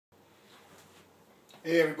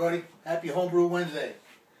Hey everybody, happy Homebrew Wednesday.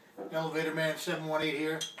 Elevator Man 718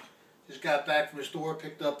 here. Just got back from the store,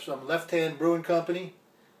 picked up some Left Hand Brewing Company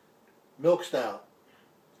Milk Stout.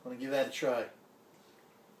 I'm going to give that a try.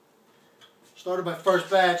 Started my first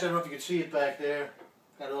batch, I don't know if you can see it back there.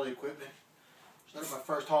 Got all the equipment. Started my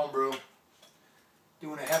first homebrew.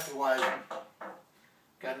 Doing a Hefeweizen.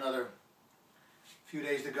 Got another few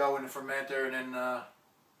days to go in the fermenter, and then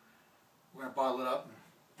we're going to bottle it up.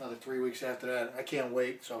 Another 3 weeks after that. I can't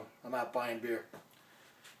wait, so I'm out buying beer.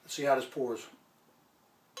 Let's see how this pours.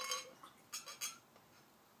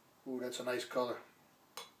 Ooh, that's a nice color.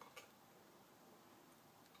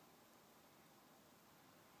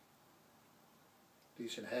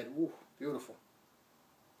 Decent head. Ooh, beautiful.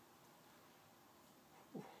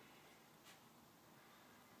 Ooh.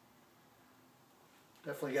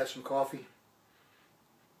 Definitely got some coffee.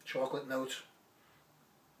 Chocolate notes.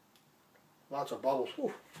 Lots of bubbles.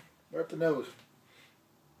 Ooh, right up the nose.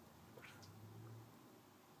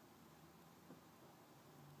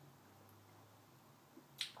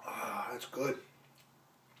 Ah, that's good.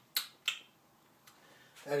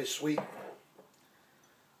 That is sweet.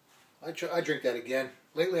 I drink that again.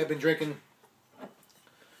 Lately I've been drinking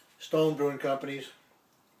Stone Brewing Company's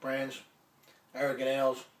brands, Arrogant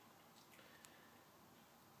Ales.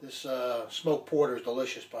 This smoked porter is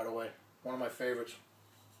delicious, by the way. One of my favorites.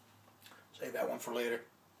 Save that one for later.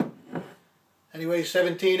 Anyway,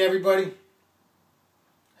 17 everybody.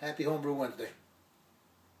 Happy Homebrew Wednesday.